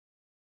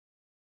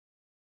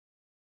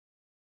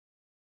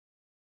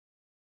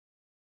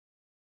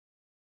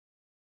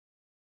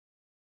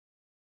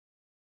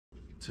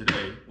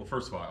today, well,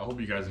 first of all, I hope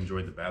you guys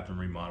enjoyed the bathroom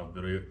remodel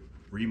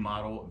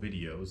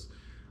videos.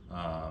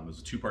 It was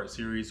a two-part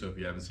series, so if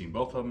you haven't seen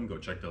both of them, go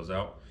check those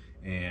out.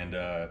 And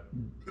that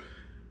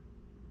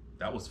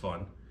was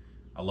fun.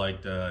 I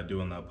liked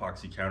doing the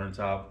epoxy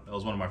countertop. That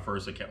was one of my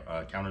first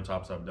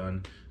countertops I've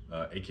done.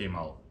 It came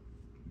out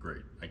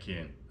great.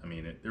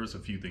 There was a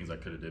few things I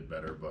could have did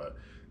better, but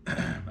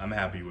I'm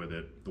happy with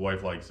it. The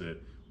wife likes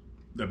it.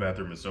 The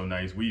bathroom is so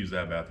nice. We use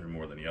that bathroom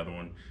more than the other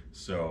one,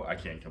 so I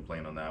can't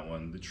complain on that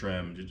one. The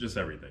trim, just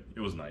everything.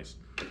 It was nice.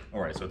 All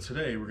right, so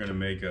today we're gonna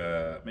make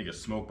a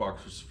smoke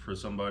box for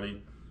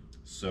somebody.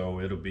 So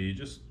it'll be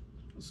just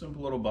a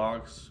simple little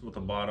box with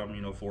a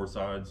bottom, 4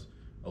 sides,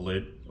 a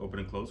lid, open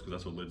and close, because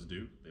that's what lids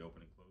do. They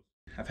open and close.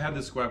 I've had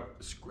this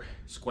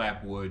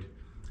scrap wood.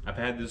 I've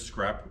had this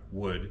scrap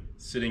wood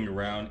sitting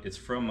around. It's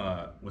from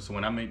so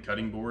when I make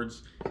cutting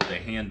boards, the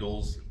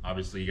handles,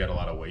 obviously you got a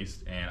lot of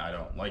waste, and I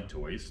don't like to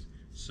waste.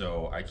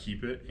 So I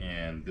keep it,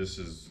 and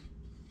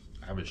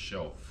I have a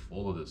shelf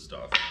full of this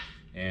stuff.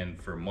 And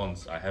for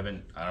months, I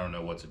don't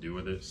know what to do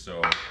with it.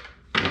 So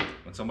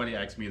when somebody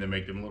asked me to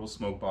make them a little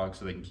smoke box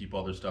so they can keep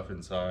all their stuff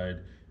inside,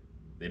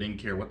 they didn't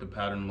care what the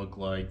pattern looked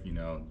like.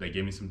 They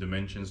gave me some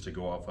dimensions to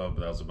go off of,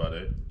 but that was about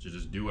it. To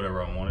just do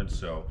whatever I wanted.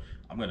 So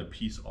I'm gonna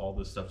piece all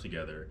this stuff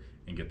together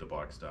and get the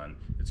box done.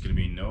 It's gonna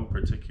be no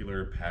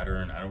particular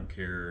pattern. I don't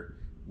care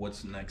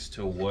what's next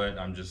to what.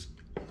 I'm just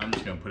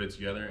gonna put it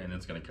together, and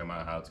it's gonna come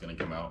out how it's gonna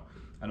come out.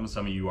 I know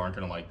some of you aren't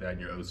gonna like that,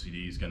 and your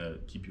OCD is gonna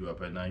keep you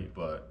up at night,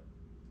 but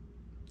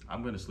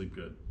I'm gonna sleep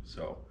good.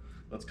 So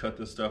let's cut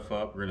this stuff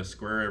up. We're gonna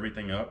square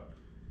everything up,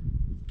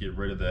 get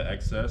rid of the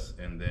excess,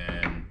 and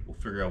then we'll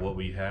figure out what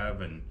we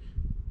have and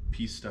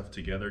piece stuff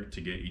together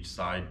to get each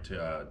side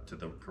to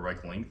the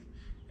correct length,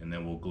 and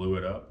then we'll glue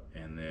it up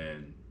and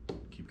then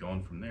keep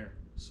going from there.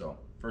 So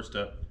first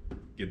step,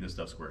 getting this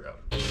stuff squared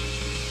up.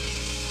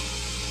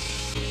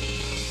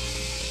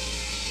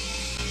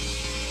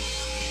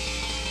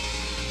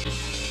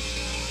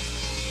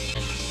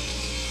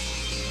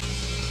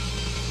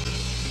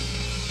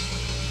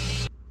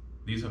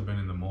 These have been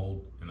in the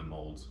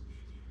molds.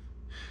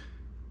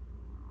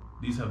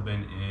 These have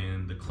been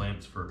in the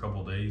clamps for a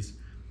couple days.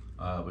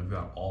 We've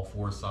got all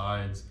 4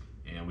 sides,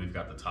 and we've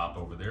got the top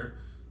over there.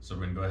 So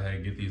we're gonna go ahead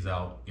and get these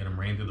out, get them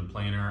ran through the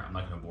planer. I'm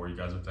not gonna bore you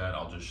guys with that.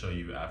 I'll just show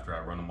you after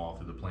I run them all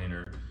through the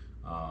planer.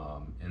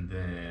 And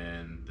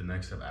then the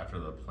next step after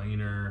the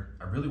planer,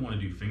 I really wanna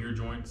do finger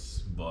joints,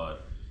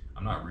 but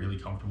I'm not really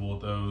comfortable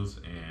with those.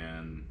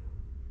 And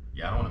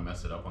yeah, I don't wanna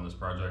mess it up on this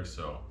project,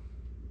 so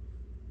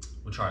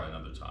we'll try it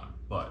another time.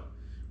 But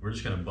we're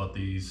just gonna butt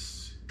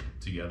these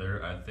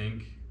together. I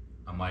think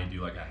I might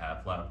do like a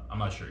half lap. I'm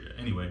not sure yet.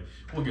 Anyway,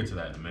 we'll get to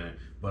that in a minute.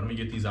 But let me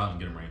get these out and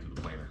get them ran through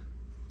the planer.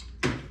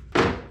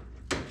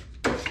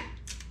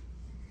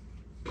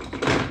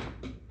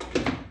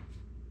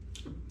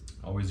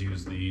 Always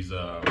use these,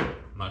 I'm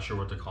not sure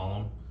what to call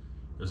them.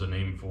 There's a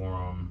name for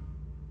them.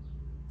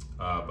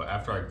 But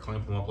after I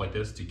clamp them up like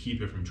this, to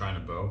keep it from trying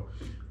to bow,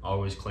 I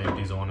always clamp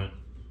these on it.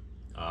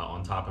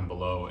 On top and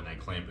below, and I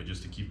clamp it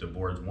just to keep the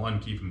boards, 1,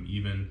 keep them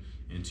even,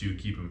 and 2,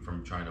 keep them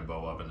from trying to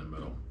bow up in the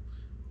middle.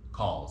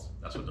 Cawls,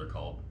 that's what they're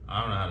called.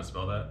 I don't know how to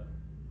spell that.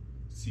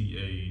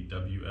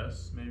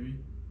 C-A-W-S, maybe?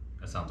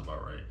 That sounds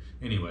about right.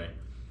 Anyway,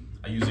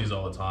 I use these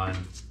all the time.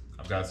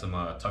 I've got some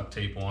tuck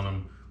tape on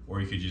them, or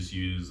you could just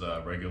use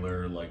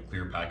regular like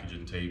clear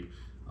packaging tape.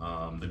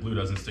 The glue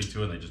doesn't stick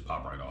to it, and they just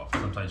pop right off.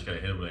 Sometimes you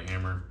gotta hit it with a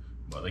hammer,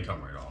 but they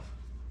come right off.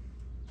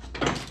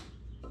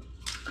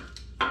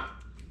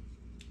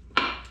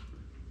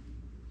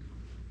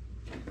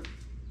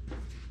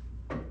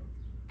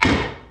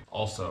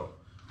 Also,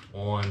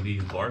 on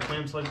these bar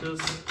clamps like this,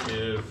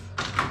 there's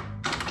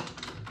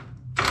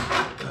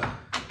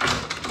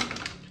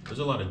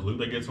a lot of glue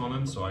that gets on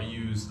them, so I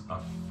use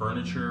a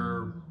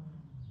furniture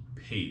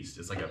paste.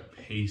 It's like a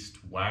paste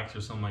wax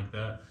or something like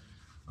that.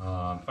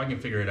 If I can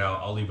figure it out,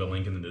 I'll leave a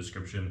link in the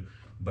description.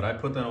 But I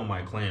put that on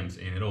my clamps,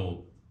 and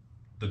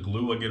the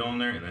glue will get on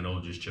there, and then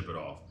it'll just chip it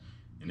off.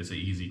 And it's an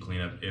easy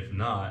cleanup. If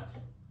not,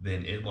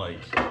 then it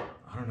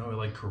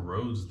it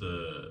corrodes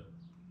the,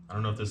 I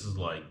don't know if this is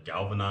like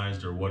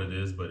galvanized or what it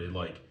is, but it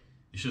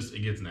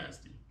gets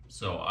nasty.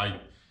 So I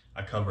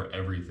cover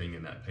everything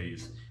in that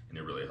paste, and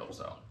it really helps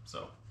out.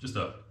 So just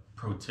a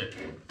pro tip.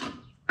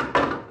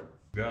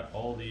 Got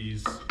all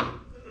these.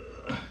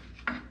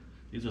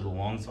 These are the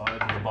long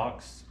sides of the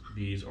box.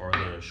 These are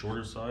the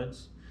shorter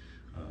sides.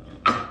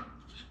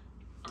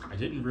 I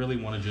didn't really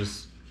want to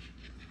just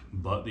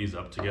butt these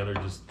up together,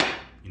 just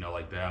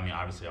like that.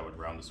 Obviously I would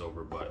round this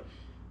over, but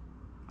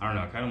I don't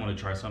know. I kind of want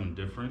to try something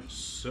different.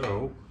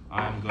 So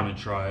I'm going to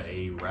try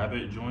a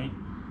rabbet joint.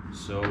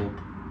 So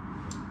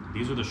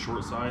these are the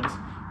short sides.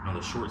 On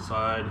the short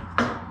side,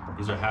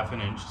 these are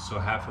 1/2 inch. So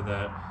half of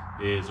that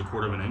is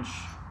 1/4 inch.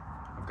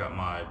 I've got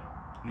I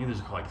think these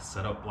are called like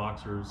setup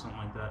blocks or something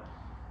like that.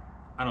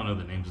 I don't know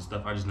the names of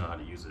stuff. I just know how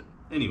to use it.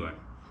 Anyway,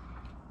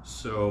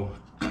 so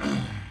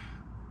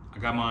I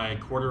got my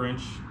 1/4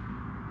 inch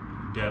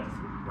depth,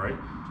 right?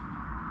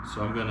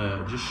 So I'm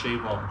gonna just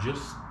shave off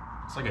just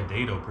it's like a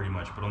dado pretty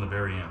much, but on the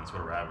very end, that's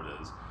what a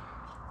rabbet is.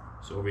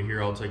 So over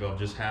here, I'll take off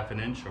just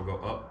 1/2 inch. I'll go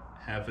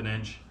up 1/2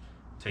 inch,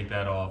 take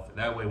that off.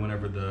 That way,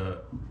 whenever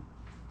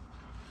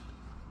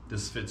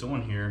this fits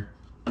on here,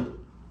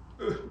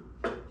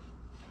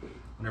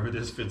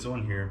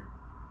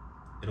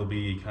 it'll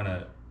be kind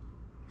of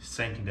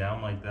sinking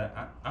down like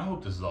that. I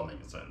hope this is all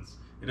making sense.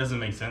 It doesn't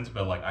make sense,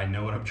 but like I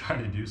know what I'm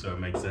trying to do, so it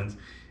makes sense.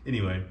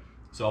 Anyway,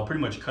 so I'll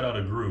pretty much cut out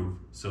a groove.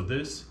 So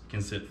this can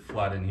sit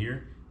flat in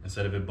here.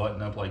 Instead of it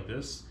button up like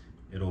this,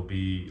 it'll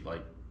be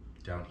like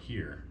down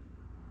here.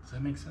 Does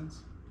that make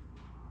sense?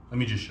 Let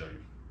me just show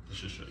you. Let's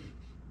just show you.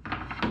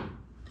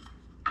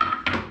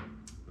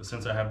 But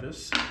since I have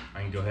this,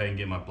 I can go ahead and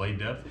get my blade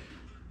depth.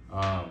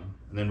 And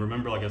then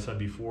remember, like I said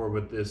before,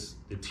 with this,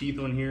 the teeth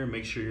on here,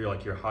 make sure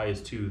your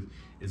highest tooth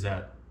is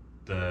at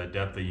the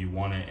depth that you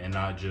want it, and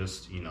not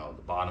just, you know,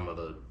 the bottom of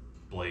the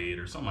blade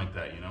or something like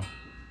that, you know?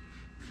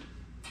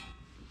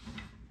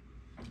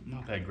 I'm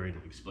not that great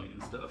at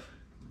explaining stuff.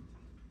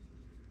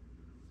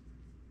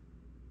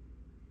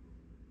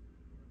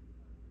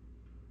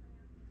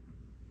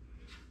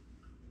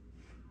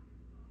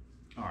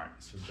 All right,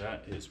 so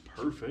that is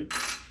perfect.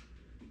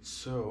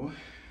 So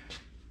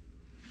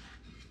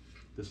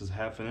this is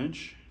 1/2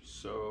 inch.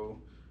 So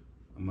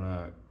I'm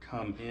gonna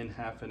come in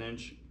 1/2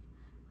 inch,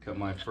 cut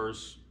my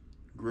first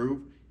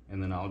groove,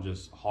 and then I'll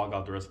just hog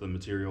out the rest of the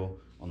material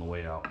on the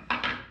way out.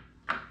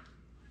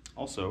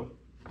 Also,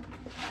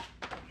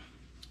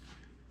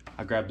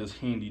 I grabbed this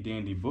handy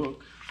dandy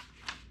book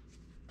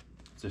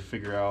to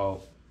figure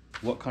out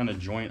what kind of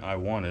joint I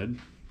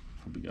wanted.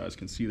 Hope you guys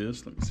can see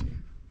this. Let me see.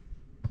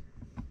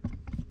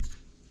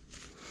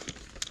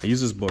 I use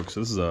this book,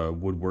 so this is a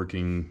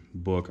woodworking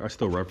book. I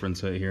still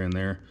reference it here and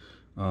there.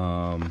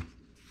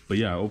 But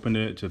yeah, I opened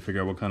it to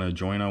figure out what kind of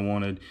joint I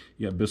wanted.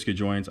 You got biscuit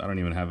joints. I don't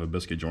even have a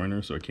biscuit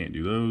joiner, so I can't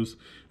do those.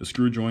 A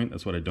screw joint,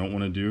 that's what I don't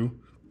want to do.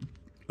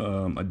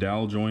 A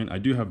dowel joint. I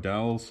do have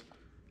dowels,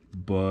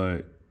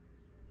 but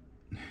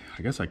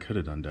I guess I could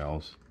have done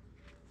dowels.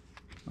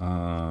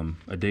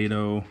 A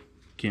dado,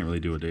 can't really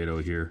do a dado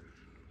here.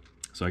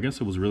 So I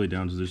guess it was really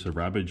down to just a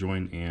rabbet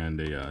joint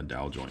and a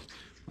dowel joint.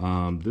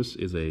 This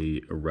is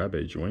a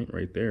rabbet joint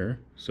right there.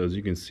 So as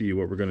you can see,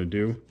 what we're gonna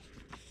do,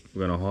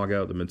 we're gonna hog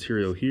out the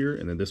material here,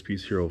 and then this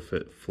piece here will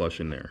fit flush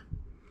in there.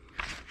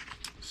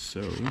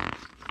 So, let's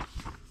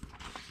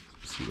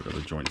see what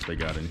other joints they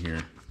got in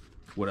here.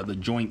 What other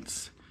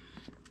joints?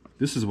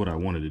 This is what I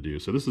wanted to do.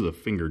 So this is a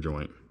finger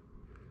joint.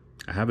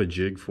 I have a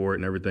jig for it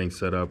and everything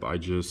set up. I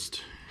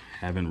just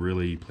haven't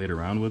really played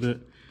around with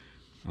it.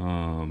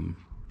 And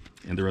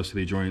the rest of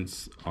the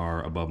joints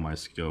are above my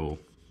skill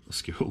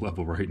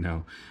level right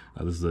now.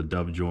 This is a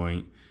dub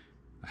joint,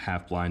 a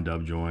half blind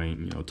dub joint,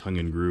 you know, tongue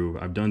and groove.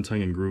 I've done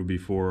tongue and groove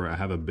before. I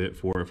have a bit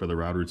for it for the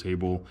router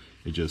table.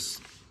 It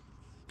just,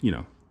 you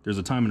know, there's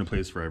a time and a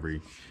place for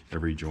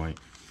every joint.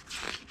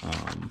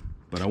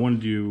 But I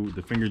want to do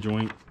the finger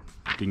joint.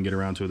 Didn't get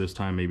around to it this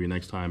time, maybe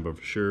next time, but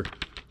for sure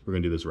we're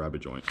gonna do this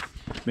rabbet joint.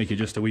 Make it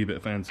just a wee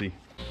bit fancy.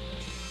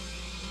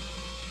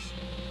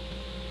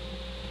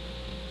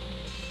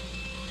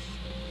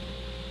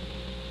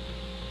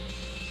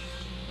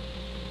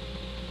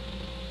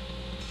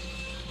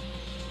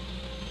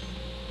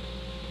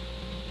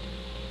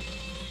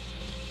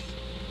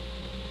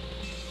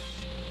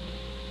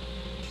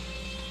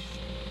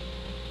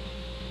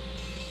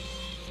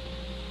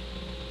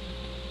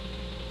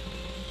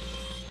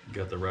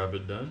 Got the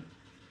rabbet done.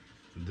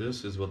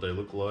 This is what they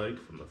look like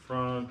from the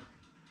front,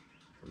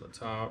 from the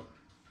top,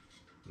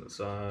 from the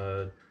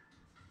side.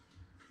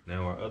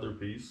 Now our other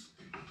piece.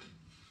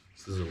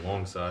 This is a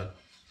long side.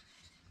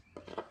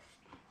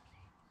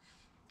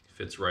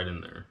 Fits right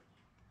in there.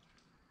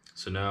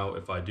 So now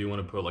if I do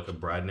want to put like a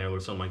brad nail or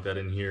something like that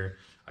in here,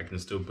 I can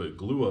still put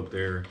glue up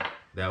there.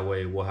 That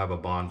way we'll have a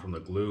bond from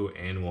the glue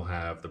and we'll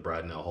have the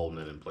brad nail holding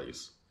it in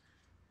place.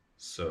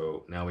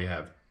 So now we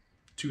have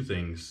two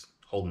things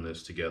holding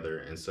this together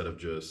instead of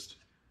just,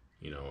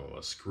 you know,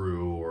 a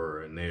screw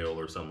or a nail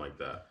or something like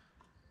that.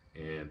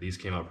 And these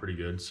came out pretty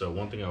good. So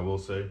one thing I will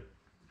say,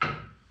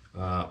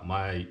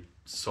 my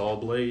saw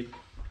blade,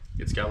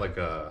 it's got like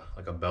a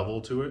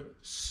bevel to it.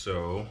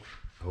 So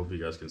I hope you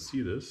guys can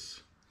see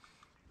this,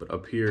 but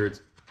up here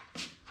it's,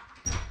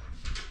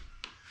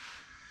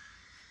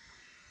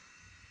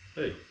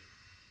 hey.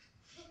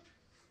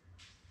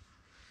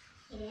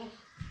 Yeah.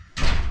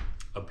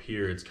 Up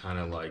here it's kind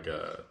of like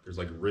there's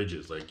like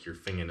ridges, like your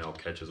fingernail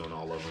catches on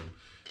all of them.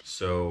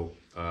 So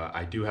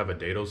I do have a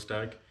dado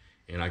stack,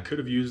 and I could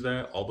have used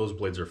that. All those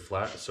blades are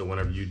flat, so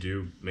whenever you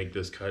do make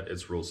this cut,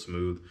 it's real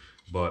smooth.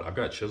 But I've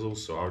got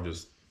chisels, so I'll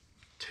just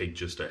take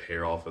just a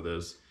hair off of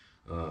this,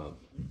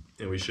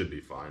 and we should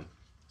be fine.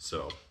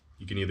 So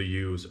you can either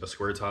use a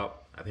square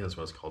top, I think that's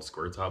what it's called,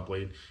 square top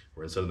blade,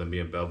 where instead of them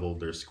being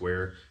beveled, they're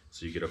square,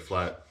 so you get a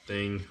flat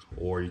thing,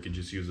 or you could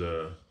just use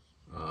a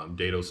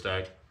dado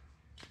stack,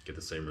 get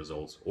the same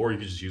results. Or you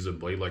could just use a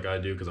blade like I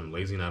do, because I'm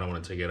lazy and I don't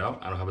want to take it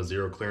out. I don't have a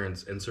zero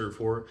clearance insert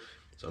for it,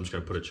 so I'm just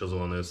going to put a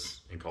chisel on this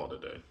and call it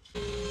a day.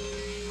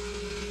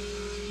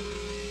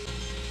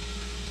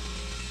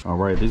 All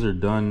right, these are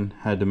done.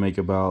 Had to make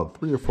about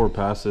 3 or 4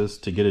 passes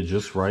to get it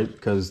just right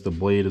because the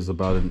blade is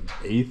about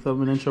 1/8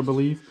 of an inch, I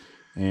believe.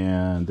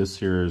 And this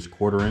here is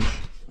 1/4 inch.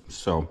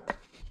 So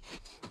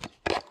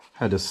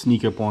had to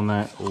sneak up on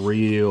that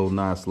real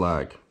nice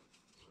lag.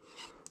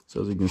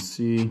 So as you can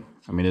see,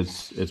 I mean,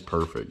 it's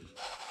perfect.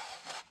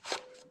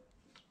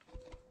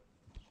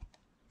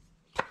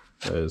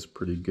 That is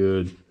pretty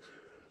good.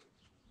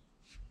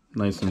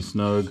 Nice and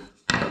snug.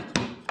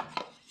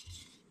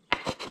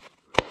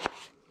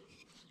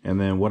 And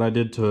then what I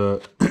did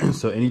to,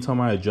 so anytime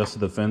I adjusted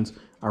the fence,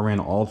 I ran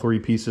all 3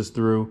 pieces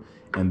through,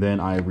 and then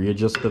I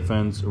readjusted the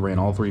fence, ran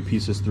all 3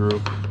 pieces through.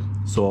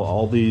 So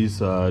all these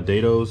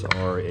dados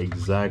are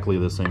exactly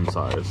the same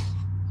size.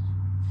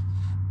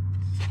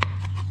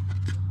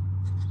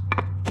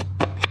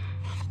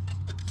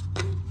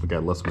 We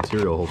got less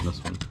material holding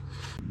this one.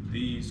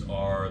 These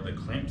are the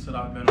clamps that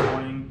I've been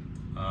wanting,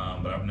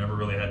 but I've never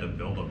really had to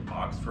build a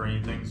box for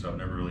anything, so I've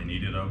never really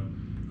needed them.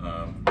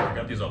 I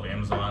got these off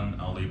Amazon.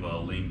 I'll leave a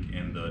link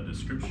in the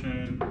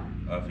description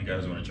if you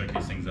guys want to check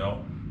these things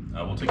out.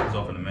 We'll take these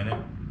off in a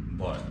minute,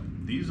 but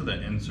these are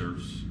the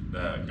inserts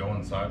that go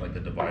inside, like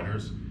the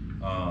dividers.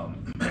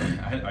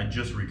 I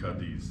just recut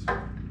these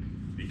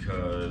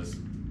because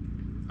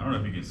I don't know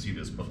if you can see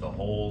this, but the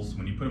holes,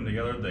 when you put them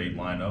together, they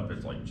line up.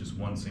 It's like just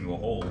one single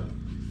hole.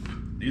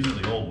 These are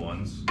the old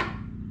ones.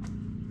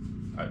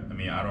 I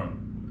mean,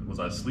 was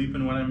I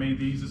sleeping when I made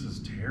these? This is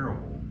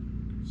terrible.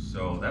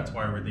 So that's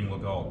why everything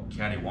looked all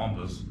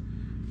cattywampus.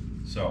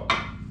 So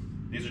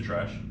these are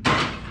trash.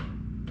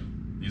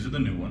 These are the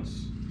new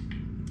ones.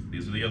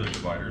 These are the other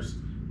dividers.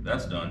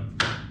 That's done.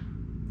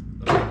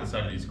 Let's get this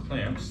out of these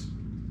clamps.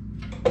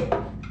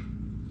 Come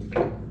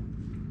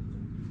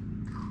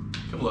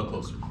a little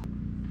closer.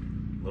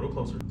 A little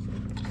closer.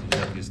 You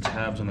have these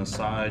tabs on the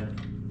side.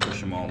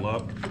 Push them all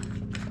up.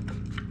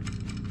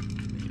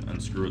 You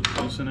unscrew it,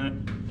 loosen it.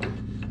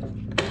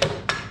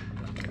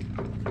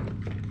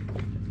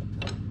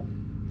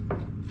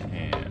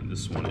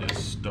 This one is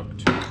stuck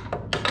to it.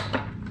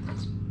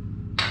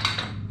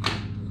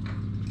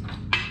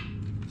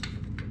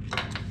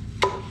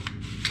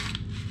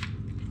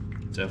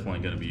 Definitely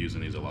going to be using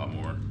these a lot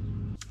more.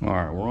 All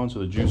right, we're on to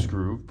the juice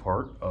groove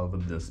part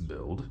of this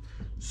build.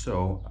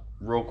 So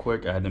real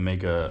quick, I had to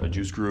make a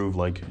juice groove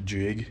like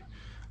jig.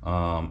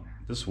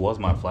 This was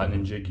my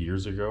flattening jig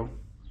years ago.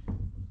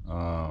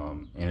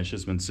 And it's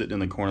just been sitting in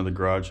the corner of the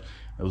garage.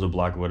 It was a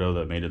Black Widow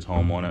that made its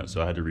home on it,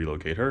 so I had to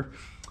relocate her.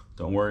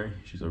 Don't worry,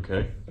 she's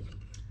okay.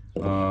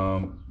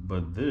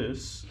 But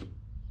this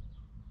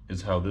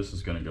is how this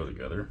is going to go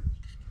together.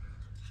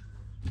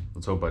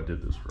 Let's hope I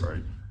did this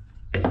right.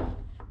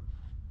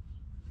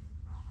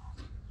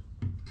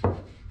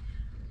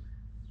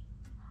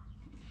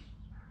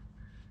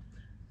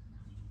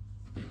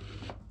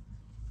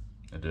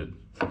 I did.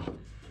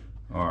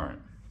 All right.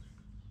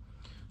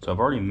 So I've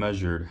already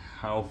measured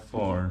how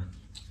far.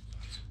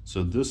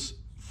 So this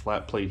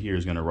flat plate here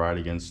is going to ride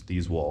against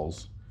these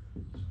walls.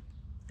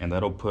 And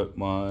that'll put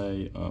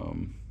my,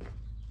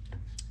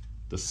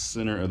 the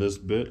center of this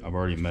bit, I've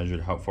already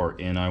measured how far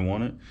in I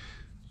want it.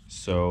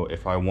 So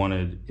if I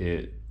wanted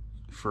it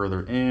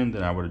further in,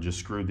 then I would have just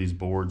screwed these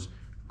boards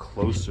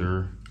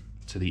closer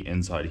to the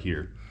inside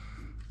here.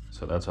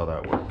 So that's how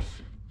that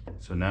works.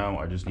 So now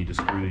I just need to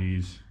screw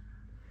these.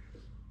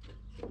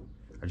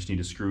 I just need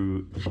to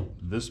screw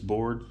this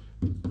board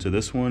to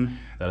this one.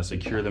 That'll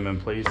secure them in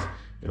place.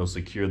 It'll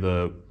secure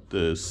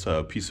this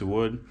piece of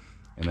wood.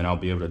 And then I'll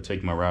be able to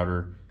take my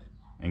router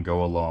and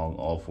go along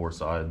all 4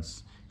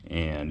 sides,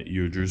 and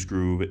your juice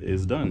groove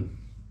is done.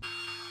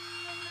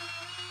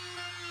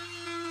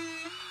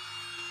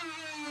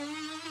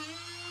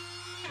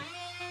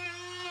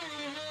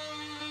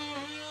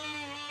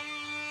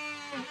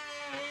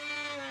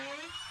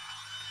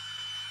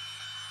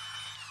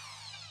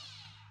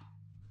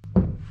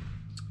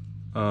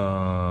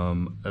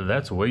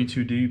 That's way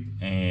too deep,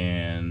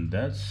 and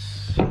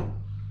this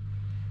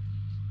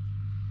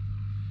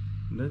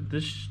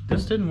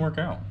didn't work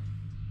out.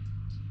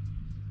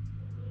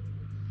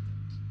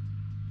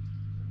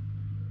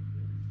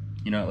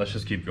 You know, let's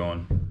just keep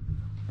going.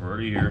 We're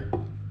already here.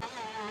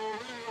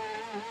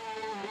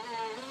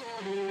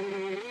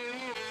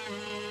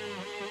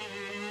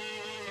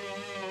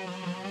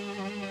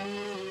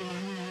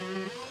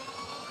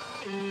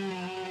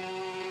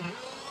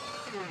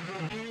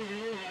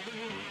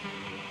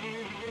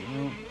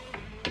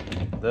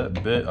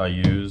 That bit I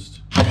used,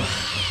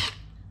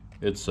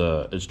 it's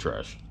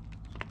trash.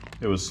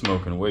 It was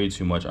smoking way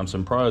too much. I'm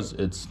surprised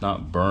it's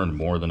not burned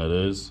more than it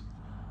is.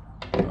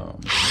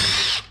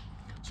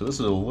 So this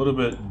is a little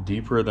bit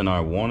deeper than I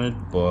wanted,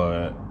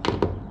 but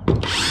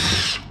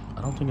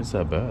I don't think it's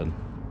that bad.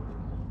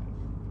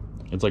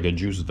 It's like a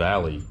juice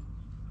valley.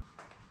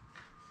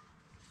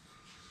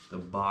 The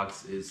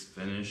box is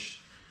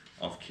finished.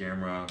 Off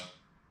camera,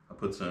 I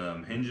put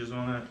some hinges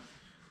on it,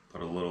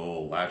 put a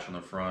little latch on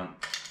the front.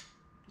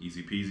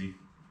 Easy peasy.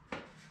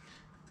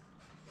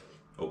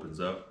 Opens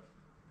up.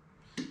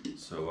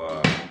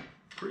 So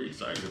pretty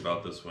excited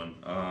about this one.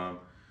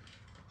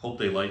 Hope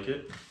they like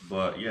it.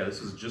 But yeah,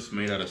 this is just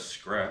made out of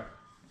scrap,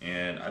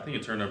 and I think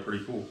it turned out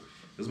pretty cool.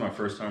 This is my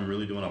first time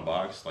really doing a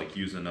box, like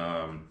using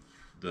the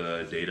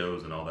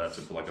dados and all that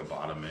to put like a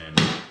bottom in.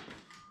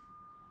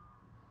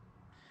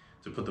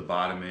 To put the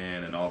bottom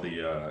in and all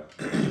the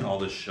all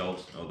the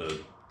shelves, all the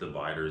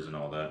dividers and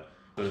all that.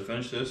 So to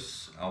finish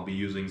this, I'll be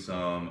using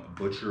some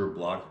Butcher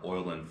Block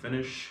Oil and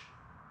Finish.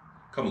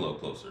 Come a little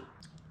closer.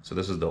 So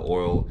this is the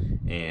oil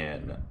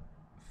and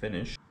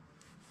finish.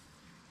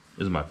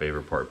 This is my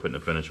favorite part, putting a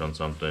finish on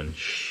something.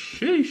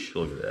 Sheesh,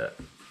 look at that.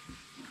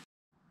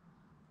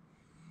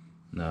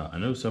 Now, I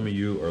know some of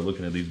you are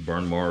looking at these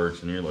burn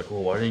marks and you're like,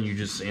 well, why didn't you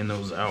just sand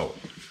those out?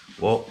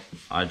 Well,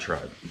 I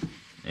tried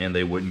and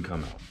they wouldn't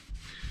come out.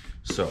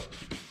 So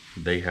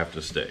they have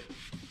to stay.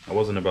 I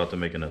wasn't about to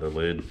make another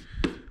lid.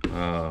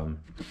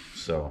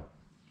 So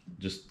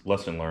just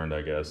lesson learned,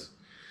 I guess.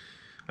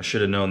 I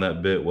should have known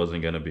that bit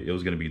wasn't gonna be, it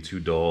was gonna be too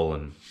dull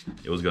and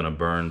it was gonna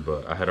burn,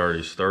 but I had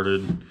already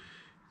started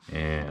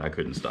and I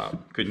couldn't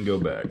stop, couldn't go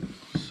back.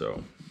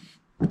 So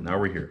now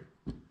we're here.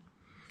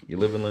 You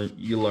live and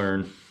you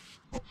learn.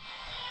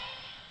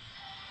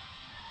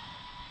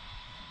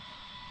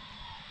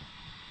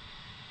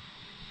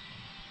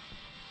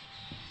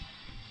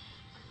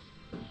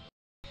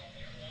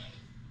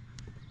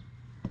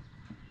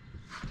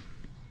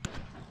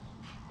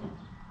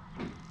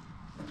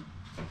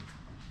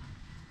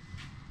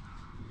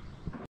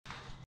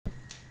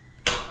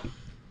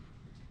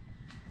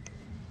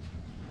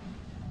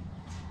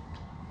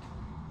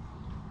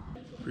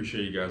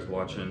 Appreciate you guys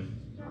watching.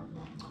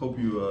 Hope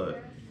you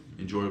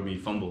enjoyed me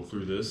fumble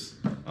through this.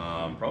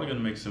 Probably gonna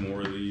make some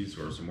more of these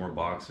or some more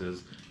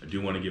boxes. I do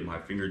want to get my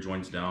finger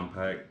joints down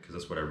pat because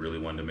that's what I really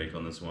wanted to make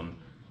on this one,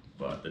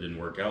 but that didn't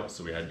work out,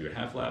 so we had to do a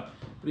half lap.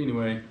 But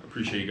anyway, I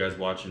appreciate you guys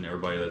watching.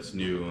 Everybody that's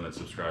new and that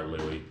subscribed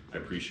lately, I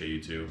appreciate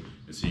you too.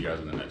 And see you guys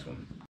in the next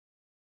one.